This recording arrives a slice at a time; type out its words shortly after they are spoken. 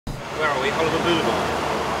Where are we? Hollywood Boulevard.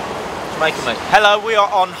 Making me. Hello, we are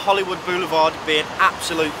on Hollywood Boulevard being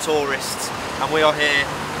absolute tourists, and we are here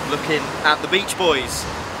looking at the Beach Boys.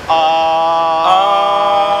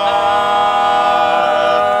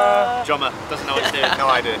 Drummer doesn't know what he's doing. No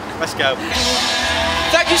idea. Let's go.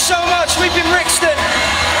 Thank you so much. We've been Rixton.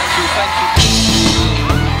 Thank you.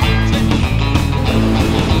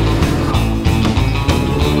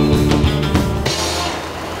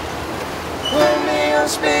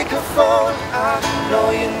 Speakerphone, I know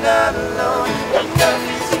you're not alone. Enough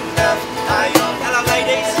is enough. Hello,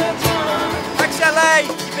 ladies. Thanks, LA.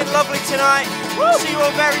 You've been lovely tonight. Woo. See you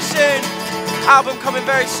all very soon. Album coming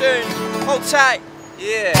very soon. Hold tight.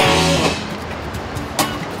 Yeah.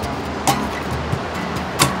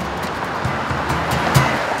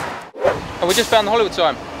 And we just found the Hollywood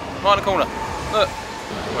sign, right in the corner. Look.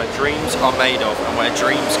 Where dreams are made of and where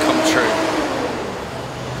dreams come true.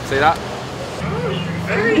 See that?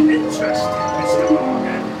 Very interesting, Mr.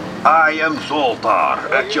 Morgan. I am Zoltar,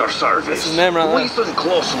 at your service. That's his name right there. Listen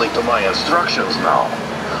closely to my instructions now.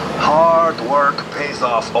 Hard work pays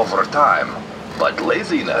off over time, but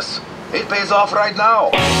laziness, it pays off right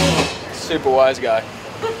now. Super wise guy.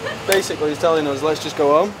 Basically, he's telling us, let's just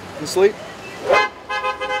go home and sleep.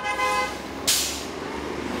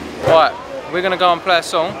 Right, we're going to go and play a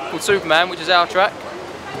song called Superman, which is our track,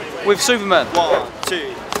 with Superman. 1,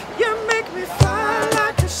 2. You make me fly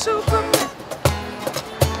like a Superman.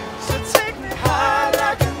 So take me high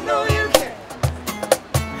like I know you can.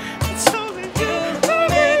 It's only you who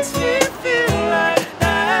makes me feel like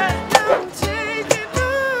that. I'm taking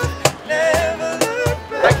off, never look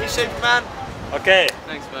back. Thank you, Superman. Okay,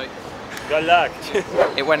 Thanks, mate. good luck.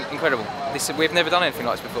 It went incredible. We've never done anything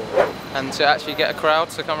like this before. And to actually get a crowd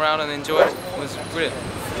to come around and enjoy it was brilliant.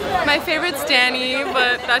 My favorite's Danny,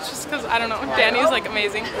 but that's just because, I don't know, Danny's like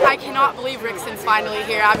amazing. I cannot believe Rixton's finally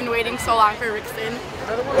here. I've been waiting so long for Rixton.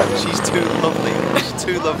 She's too lovely. She's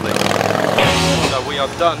too lovely. So we are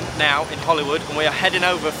done now in Hollywood and we are heading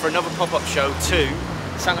over for another pop-up show to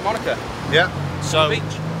Santa Monica. Yeah. So,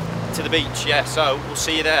 to the beach, yeah. So we'll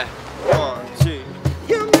see you there. 1, 2.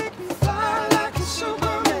 You make me fly like a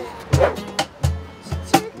Superman. So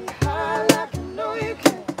take me high like I know you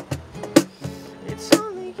can. It's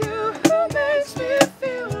only you who makes me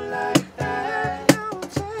feel like that. Now I'm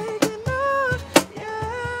taking off,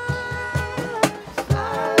 yeah.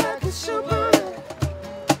 Fly like a Superman.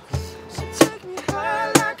 So take me high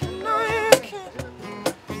like I know you can.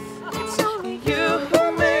 It's only you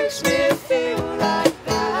who makes me feel like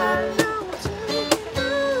that. Now I'm taking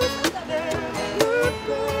off, never look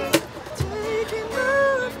back. Taking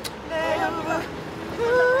off, never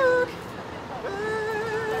look back.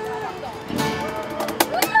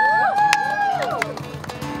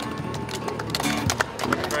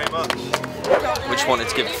 Very much. We just wanted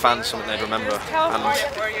to give the fans something they'd remember, and what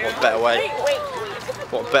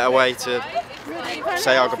better way to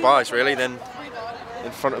say our goodbyes really than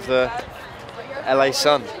in front of the LA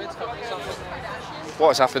sun. What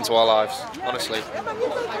has happened to our lives, honestly.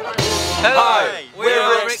 Hi,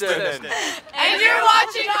 we're Rixton. And you're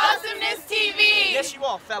watching Awesomeness TV! Yes, you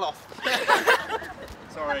are. Fell off.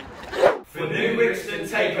 Sorry. For new Rixton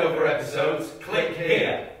Takeover episodes, click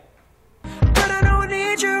here. But I don't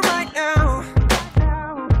need you right now.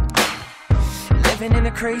 Living in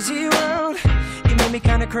a crazy world, you made me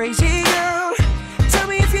kinda crazy, girl. Tell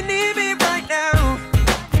me if you need me right now.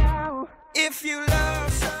 If you love